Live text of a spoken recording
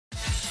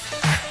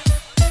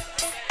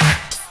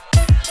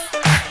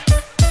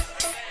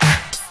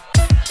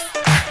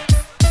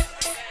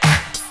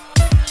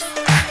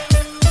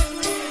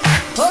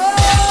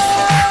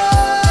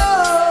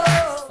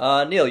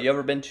Neil, you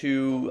ever been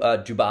to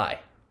Dubai?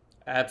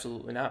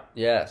 Absolutely not.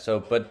 Yeah.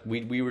 But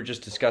we were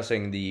just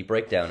discussing the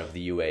breakdown of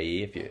the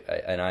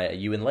UAE.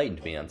 You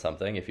enlightened me on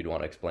something. If you'd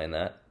want to explain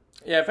that.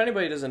 Yeah, if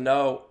anybody doesn't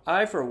know,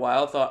 I for a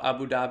while thought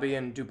Abu Dhabi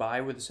and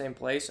Dubai were the same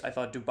place. I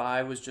thought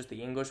Dubai was just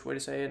the English way to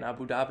say it, and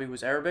Abu Dhabi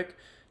was Arabic.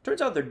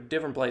 Turns out they're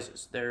different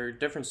places. They're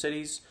different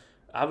cities.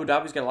 Abu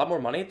Dhabi's got a lot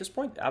more money at this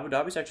point. Abu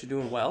Dhabi's actually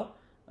doing well.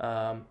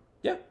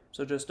 Yeah,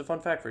 so just a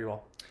fun fact for you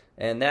all.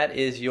 And that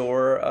is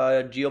your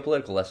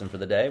geopolitical lesson for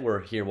the day.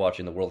 We're here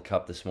watching the World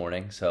Cup this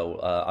morning, so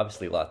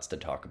obviously lots to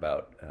talk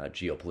about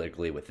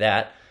geopolitically with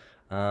that.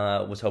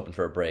 Was hoping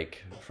for a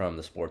break from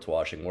the sports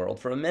washing world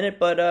for a minute,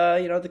 but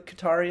the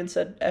Qatarian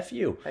said F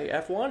you. Hey,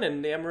 F1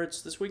 and the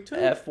Emirates this week too?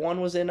 F1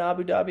 was in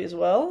Abu Dhabi as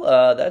well.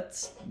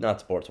 That's not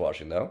sports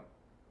washing, though.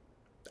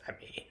 I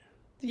mean...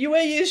 The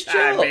UAE is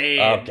chill.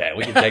 Okay,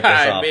 we can take this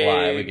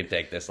offline. We can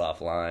take this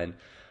offline.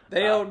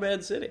 They own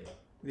Man City,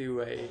 the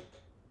UAE.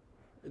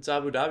 It's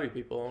Abu Dhabi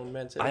people own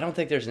Man City. I don't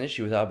think there's an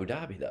issue with Abu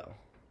Dhabi, though.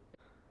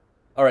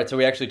 All right, so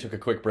we actually took a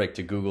quick break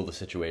to Google the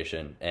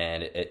situation,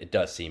 and it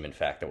does seem, in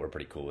fact, that we're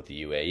pretty cool with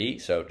the UAE,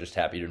 so just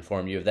happy to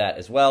inform you of that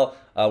as well.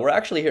 We're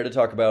actually here to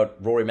talk about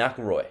Rory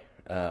McIlroy.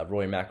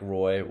 Rory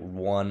McIlroy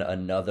won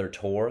another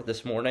tour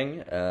this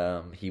morning.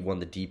 He won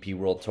the DP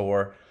World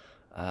Tour,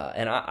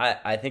 and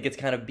I think it's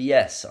kind of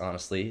BS,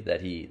 honestly, that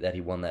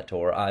he won that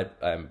tour.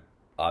 I'm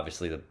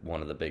obviously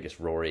one of the biggest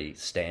Rory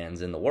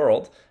stans in the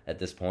world at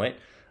this point.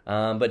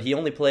 But he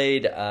only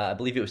played, I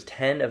believe it was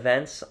 10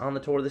 events on the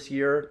tour this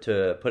year.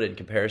 To put it in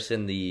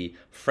comparison, the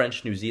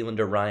French-New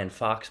Zealander Ryan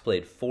Fox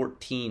played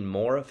 14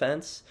 more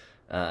events,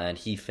 and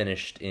he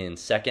finished in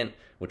second,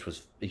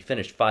 he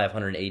finished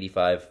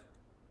 585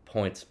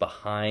 points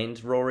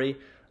behind Rory.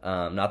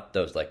 Not that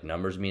those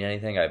numbers mean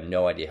anything. I have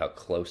no idea how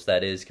close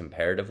that is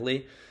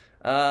comparatively.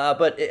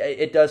 But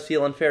it does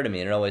feel unfair to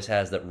me, and it always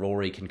has, that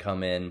Rory can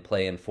come in,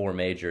 play in 4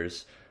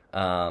 majors.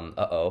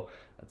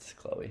 That's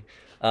Chloe.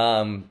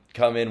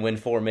 Come in, win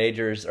 4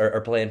 majors,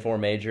 or play in 4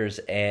 majors,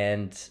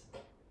 and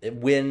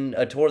win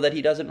a tour that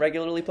he doesn't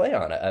regularly play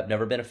on. I've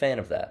never been a fan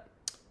of that.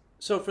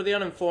 So for the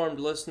uninformed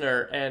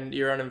listener and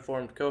your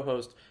uninformed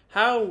co-host,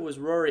 how was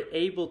Rory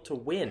able to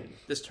win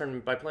this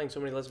tournament by playing so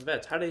many less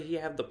events? How did he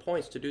have the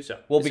points to do so?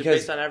 Well, Is because it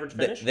based on average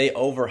finish? they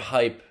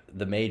overhype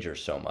the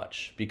majors so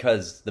much,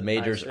 because the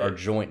majors are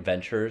joint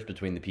ventures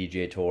between the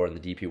PGA Tour and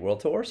the DP World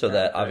Tour, so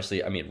that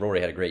obviously,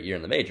 Rory had a great year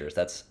in the majors.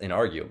 That's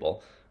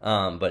inarguable.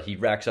 But he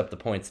racks up the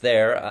points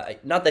there.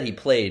 Not that he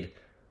played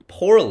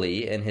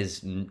poorly in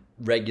his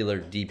regular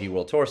DP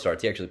World Tour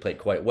starts. He actually played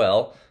quite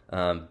well.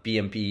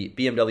 BMW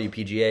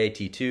PGA,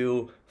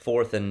 T2,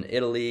 4th in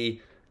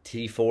Italy,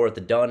 T4 at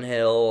the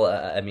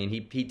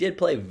Dunhill. He did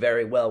play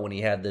very well when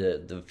he had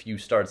the few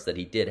starts that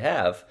he did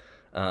have.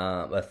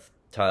 A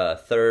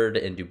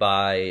 3rd in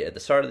Dubai at the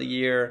start of the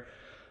year.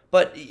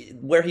 But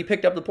where he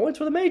picked up the points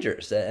were the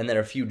majors, and then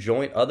a few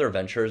joint other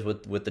ventures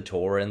with the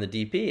Tour and the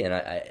DP. And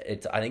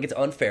I think it's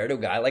unfair to a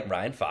guy like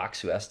Ryan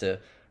Fox, who has to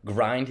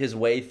grind his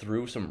way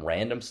through some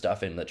random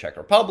stuff in the Czech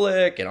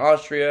Republic and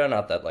Austria.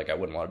 Not that I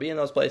wouldn't want to be in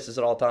those places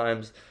at all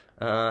times.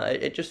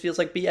 It just feels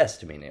like BS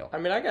to me, Neil.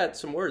 I got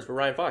some words for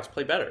Ryan Fox.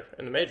 Play better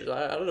in the majors.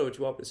 I don't know what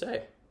you want me to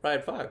say.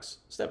 Ryan Fox,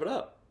 step it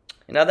up.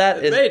 Now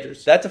that's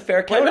a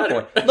fair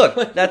counterpoint.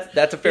 Look,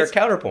 that's a fair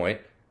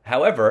counterpoint.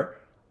 However,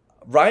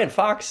 Ryan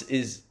Fox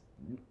is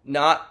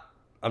not.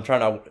 I'm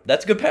trying to.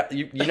 That's a good.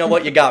 You know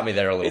what? You got me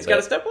there a little bit. He's got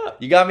to step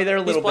up. You got me there a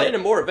little bit. He's playing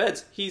in more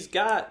events. He's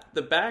got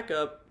the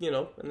backup,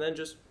 and then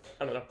just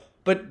I don't know.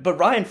 But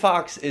Ryan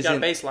Fox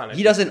isn't. Baseline,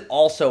 he doesn't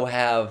also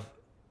have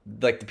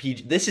the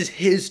PG. This is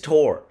his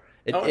tour.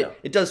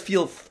 It does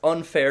feel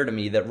unfair to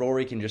me that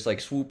Rory can just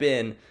swoop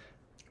in,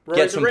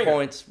 get some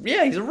points.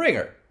 Yeah, he's a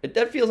ringer.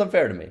 That feels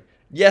unfair to me.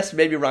 Yes,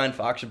 maybe Ryan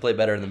Fox should play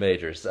better in the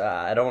majors.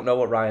 I don't know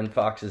what Ryan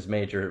Fox's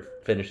major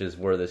finishes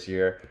were this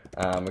year.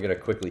 We're going to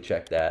quickly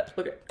check that.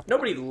 Okay.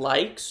 Nobody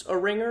likes a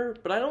ringer,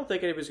 but I don't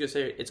think anybody's going to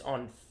say it's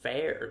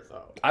unfair,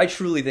 though. I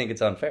truly think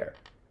it's unfair.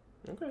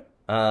 Okay.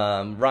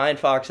 Ryan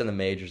Fox in the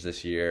majors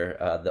this year,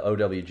 the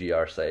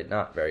OWGR site,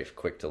 not very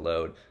quick to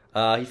load.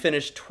 He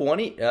finished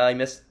 20.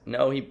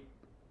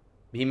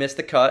 He missed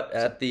the cut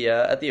at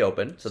the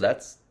Open, so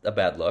that's a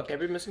bad look. Can't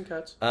be missing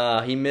cuts.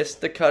 He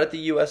missed the cut at the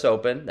U.S.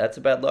 Open. That's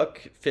a bad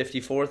look.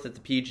 54th at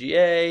the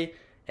PGA,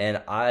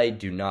 and I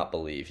do not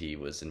believe he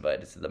was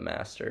invited to the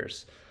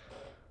Masters.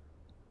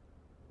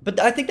 But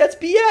I think that's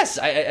BS.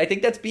 I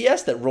think that's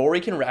BS that Rory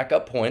can rack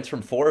up points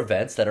from 4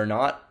 events that are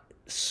not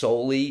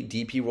solely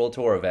DP World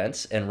Tour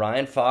events, and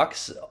Ryan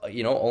Fox,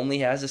 only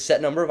has a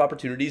set number of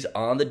opportunities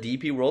on the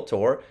DP World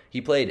Tour. He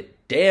played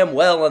damn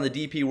well on the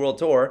DP World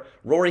Tour.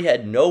 Rory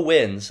had no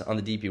wins on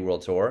the DP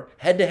World Tour.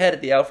 Head-to-head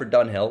at the Alfred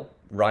Dunhill,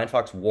 Ryan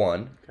Fox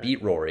won,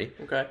 beat Rory.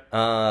 Okay.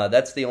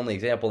 That's the only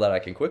example that I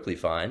can quickly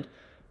find.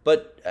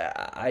 But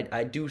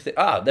I do think...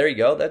 there you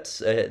go. That's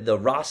the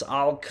Ras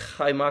Al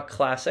Khaimah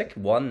Classic.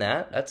 Won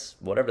that. That's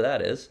whatever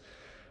that is.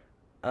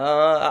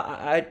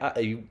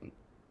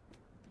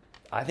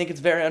 I think it's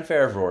very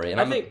unfair of Rory. And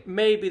I think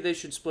maybe they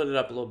should split it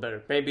up a little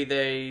better. Maybe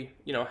they,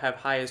 have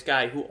highest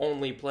guy who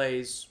only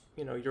plays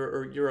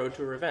Euro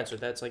Tour events, or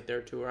that's like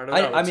their tour. I don't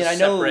know. I It's mean, a I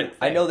know separate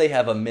I thing. know they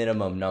have a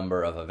minimum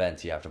number of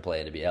events you have to play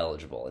in to be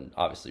eligible, and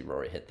obviously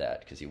Rory hit that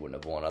because he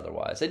wouldn't have won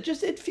otherwise.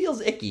 It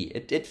feels icky.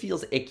 It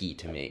feels icky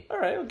to me. All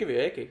right, I'll give you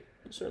a icky.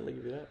 I'll certainly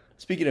give you that.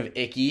 Speaking of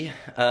icky,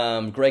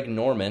 Greg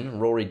Norman,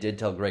 Rory did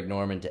tell Greg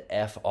Norman to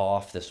F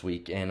off this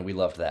week, and we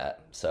loved that.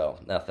 So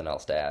nothing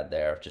else to add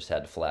there. Just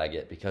had to flag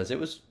it because it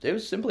was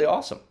simply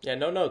awesome. Yeah,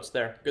 no notes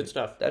there. Good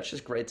stuff. That's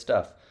just great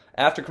stuff.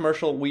 After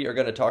commercial, we are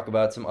going to talk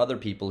about some other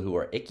people who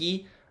are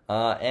icky,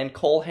 and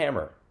Cole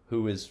Hammer,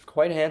 who is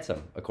quite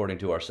handsome, according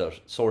to our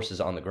sources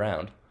on the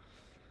ground.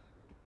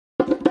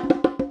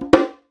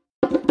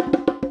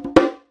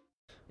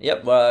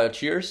 Yep,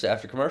 cheers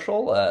after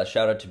commercial.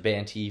 Shout out to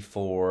Banty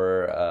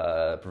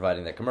for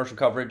providing that commercial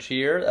coverage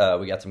here.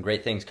 We got some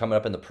great things coming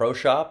up in the Pro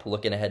Shop,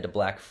 looking ahead to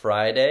Black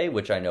Friday,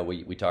 which I know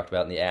we talked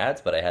about in the ads,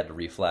 but I had to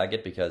reflag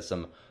it because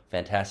some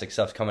fantastic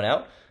stuff's coming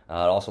out.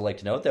 I'd also like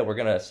to note that we're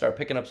going to start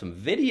picking up some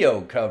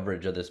video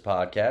coverage of this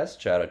podcast.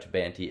 Shout out to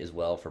Banty as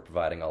well for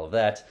providing all of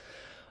that.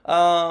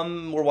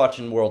 We're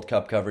watching World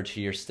Cup coverage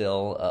here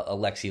still.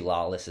 Alexi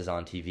Lawless is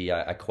on TV.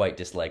 I quite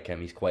dislike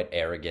him. He's quite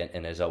arrogant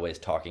and is always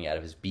talking out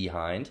of his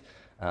behind.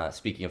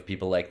 Speaking of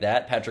people like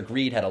that, Patrick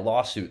Reed had a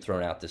lawsuit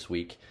thrown out this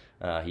week.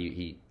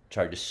 He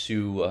tried to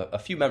sue a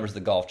few members of the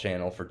Golf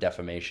Channel for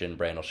defamation,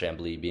 Brandel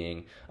Chambly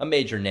being a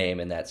major name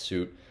in that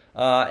suit.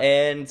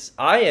 And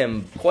I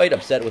am quite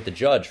upset with the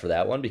judge for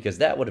that one because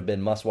that would have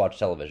been must-watch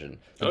television.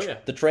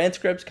 The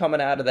transcripts coming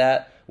out of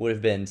that would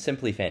have been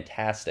simply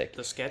fantastic.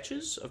 The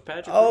sketches of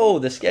Patrick. Oh,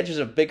 the sketches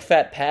of Big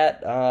Fat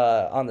Pat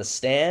on the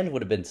stand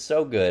would have been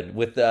so good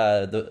with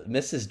the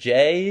Mrs.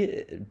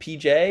 J,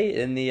 PJ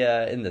in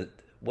the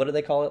what do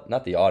they call it?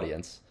 Not the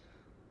audience.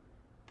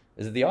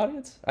 Is it the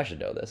audience? I should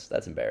know this.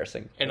 That's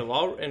embarrassing. In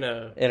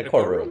a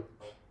courtroom.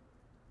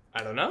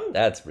 I don't know.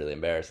 That's really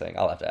embarrassing.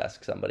 I'll have to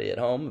ask somebody at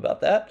home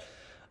about that.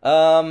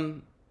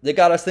 They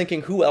got us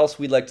thinking who else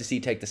we'd like to see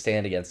take the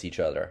stand against each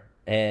other.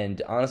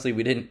 And honestly,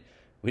 we didn't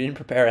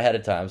prepare ahead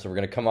of time, so we're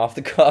going to come off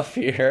the cuff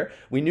here.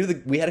 We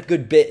knew we had a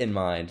good bit in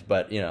mind,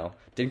 but,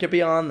 didn't get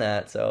beyond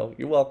that, so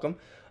you're welcome.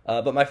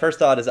 But my first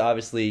thought is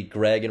obviously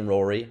Greg and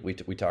Rory. We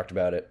talked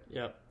about it.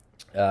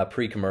 Yep.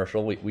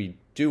 Pre-commercial. We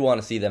do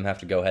want to see them have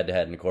to go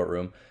head-to-head in the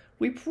courtroom.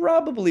 We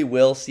probably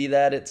will see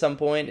that at some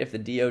point if the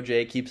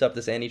DOJ keeps up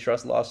this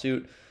antitrust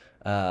lawsuit,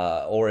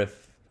 or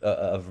if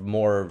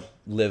more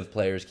live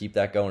players keep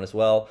that going as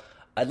well.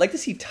 I'd like to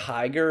see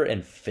Tiger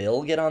and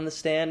Phil get on the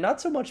stand, not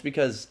so much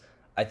because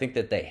I think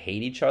that they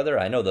hate each other.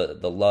 I know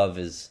the love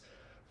is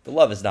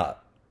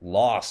not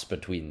lost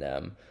between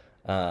them,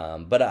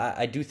 but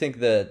I do think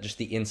just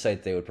the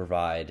insight they would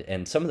provide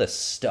and some of the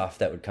stuff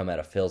that would come out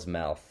of Phil's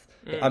mouth.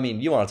 I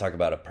mean, you want to talk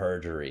about a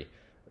perjury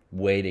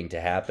waiting to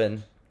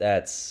happen.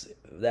 That's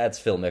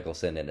Phil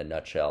Mickelson in a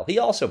nutshell. He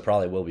also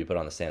probably will be put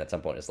on the stand at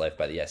some point in his life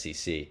by the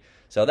SEC,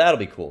 so that'll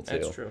be cool too.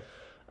 That's true.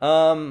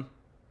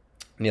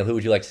 Neil, who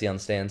would you like to see on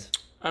the stands?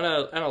 On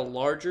a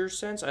larger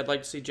sense, I'd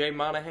like to see Jay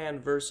Monahan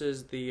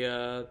versus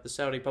the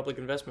Saudi Public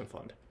Investment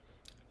Fund.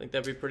 I think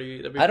that'd be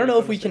pretty. I don't know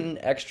if we can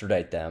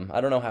extradite them.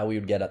 I don't know how we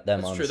would get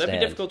them on the stand.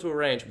 That'd be difficult to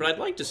arrange, but I'd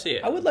like to see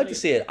it. I would like to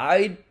see it.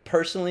 I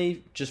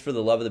personally, just for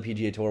the love of the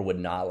PGA Tour, would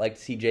not like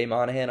to see Jay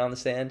Monahan on the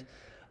stand.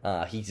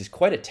 He's just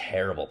quite a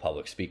terrible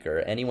public speaker,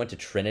 and he went to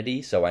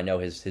Trinity, so I know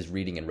his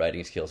reading and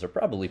writing skills are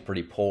probably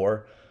pretty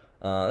poor.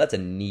 That's a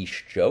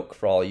niche joke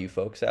for all you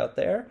folks out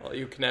there. All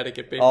you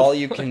Connecticut people. All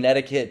you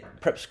Connecticut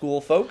prep school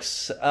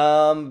folks.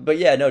 But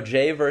yeah, no,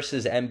 Jay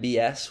versus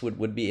MBS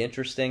would be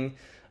interesting.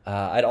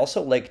 I'd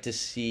also like to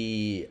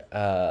see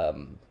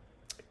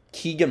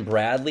Keegan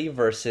Bradley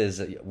versus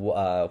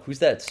who's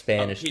that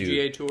Spanish dude?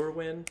 PGA Tour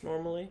win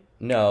normally?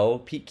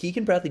 No,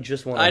 Keegan Bradley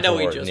just won. I know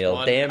tour, he just Neil.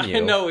 won. Damn you! I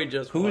know he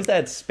just won. Who's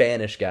that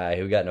Spanish guy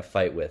who got in a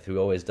fight with? Who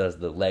always does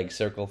the leg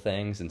circle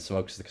things and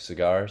smokes the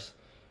cigars?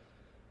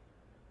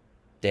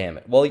 Damn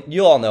it! Well,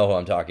 you all know who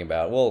I'm talking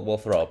about. We'll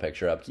throw a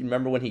picture up. You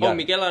remember when he got? Oh,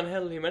 Miguel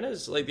Angel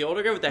Jimenez, like the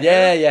older guy with the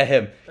hair. Yeah,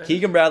 him.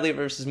 Keegan Bradley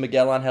versus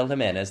Miguel Angel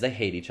Jimenez. They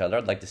hate each other.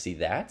 I'd like to see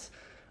that.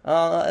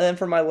 And then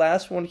for my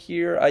last one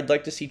here, I'd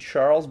like to see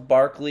Charles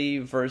Barkley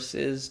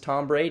versus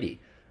Tom Brady.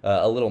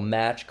 A little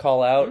match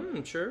call out.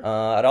 Sure.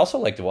 I'd also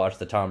like to watch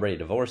the Tom Brady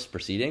divorce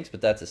proceedings,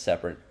 but that's a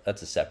separate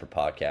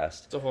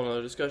podcast. It's a whole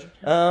other discussion.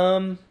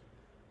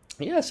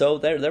 Yeah. So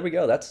there we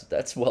go.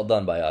 That's well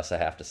done by us, I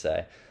have to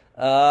say.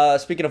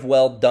 Speaking of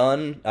well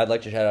done, I'd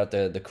like to shout out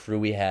the crew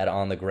we had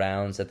on the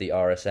grounds at the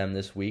RSM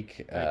this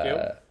week.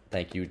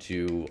 Thank you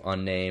to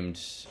unnamed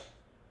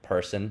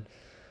person.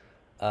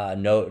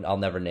 No, I'll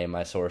never name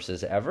my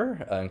sources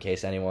ever, in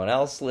case anyone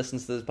else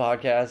listens to this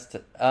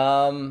podcast.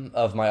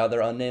 Of my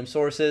other unnamed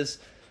sources.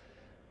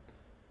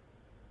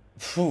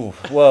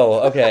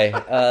 Whoa, okay.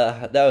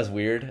 That was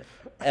weird.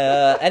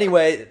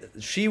 Anyway,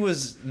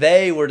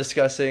 they were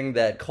discussing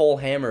that Cole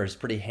Hammer is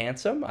pretty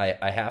handsome.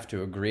 I have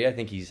to agree. I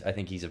think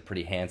he's a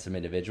pretty handsome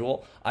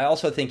individual. I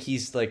also think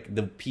he's like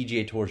the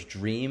PGA Tour's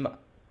dream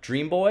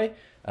boy.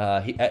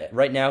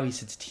 Right now he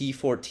sits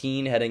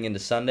T14 heading into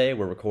Sunday.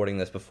 We're recording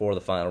this before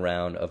the final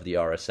round of the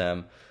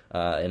RSM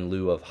in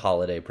lieu of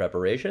holiday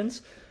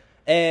preparations.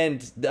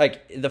 And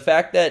like the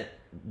fact that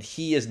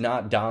he is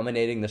not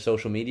dominating the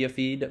social media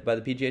feed by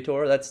the PGA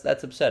Tour, that's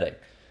upsetting.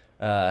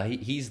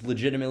 He's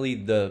legitimately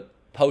the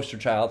poster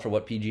child for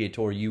what PGA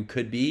Tour U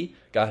could be.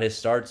 Got his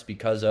starts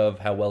because of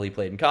how well he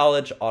played in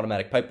college,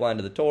 automatic pipeline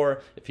to the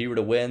tour. If he were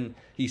to win,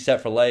 he's set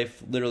for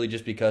life, literally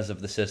just because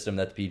of the system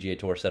that the PGA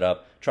Tour set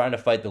up, trying to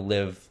fight the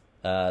live,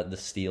 the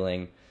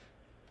stealing.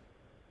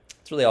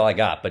 That's really all I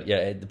got. But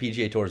yeah, the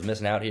PGA Tour is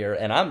missing out here.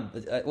 And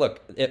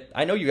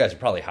I know you guys are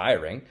probably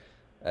hiring.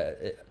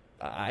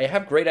 I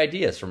have great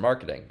ideas for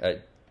marketing.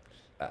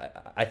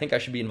 I think I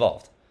should be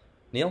involved.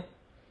 Neil?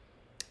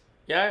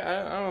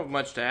 Yeah, I don't have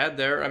much to add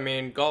there. I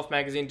mean, Golf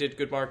Magazine did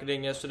good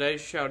marketing yesterday,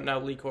 shouting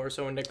out Lee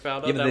Corso and Nick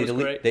Faldo. Yeah, that was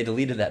great. They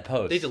deleted that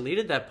post. They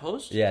deleted that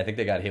post? Yeah, I think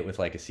they got hit with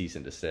like a cease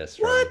and desist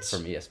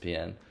from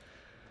ESPN.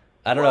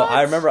 I don't What? know.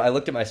 I remember I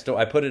looked at my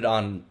story. I put it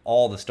on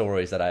all the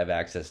stories that I have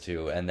access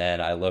to, and then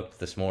I looked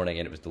this morning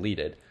and it was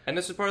deleted. And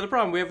this is part of the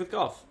problem we have with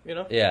golf, you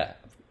know? Yeah.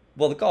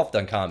 Well, the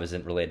golf.com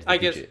isn't related to the I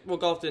guess, PGA. well,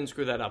 golf didn't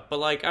screw that up. But,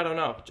 like, I don't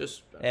know.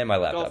 Just And my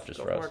laptop golf, just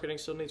golf froze. marketing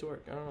still needs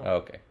work. I don't know.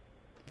 Okay.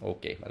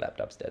 Okay, my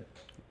laptop's dead.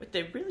 But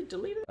they really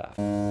deleted it?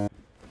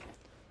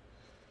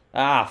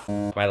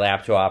 My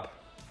laptop.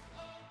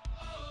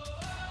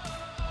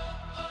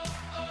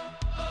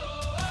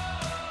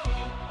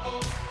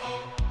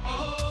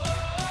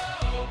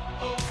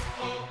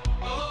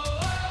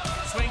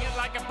 Swing it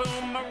like a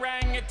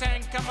boomerang, a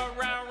tank come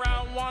around,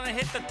 round, wanna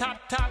hit the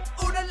top.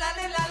 Ooh la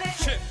lolly lolly.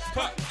 Chip,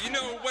 putt, you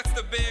know what's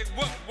the big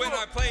whoop when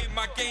I play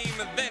my game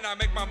and then I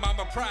make my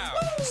mama proud.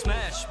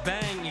 Smash,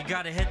 bang, you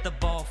gotta hit the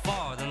ball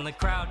far. Then the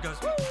crowd goes,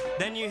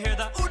 then you hear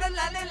the ooh la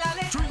lolly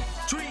lolly.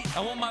 Treat, I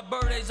want my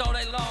birthdays all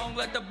day long,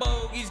 let the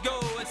bogeys go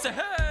and say,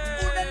 hey.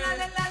 Ooh la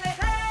lolly lolly,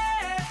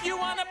 hey. You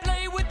wanna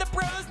play with the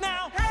pros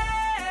now?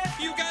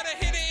 Hey. You gotta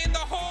hit it in the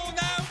hole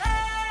now.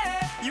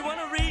 Hey. You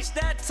wanna reach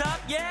that top,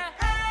 yeah?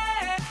 Hey.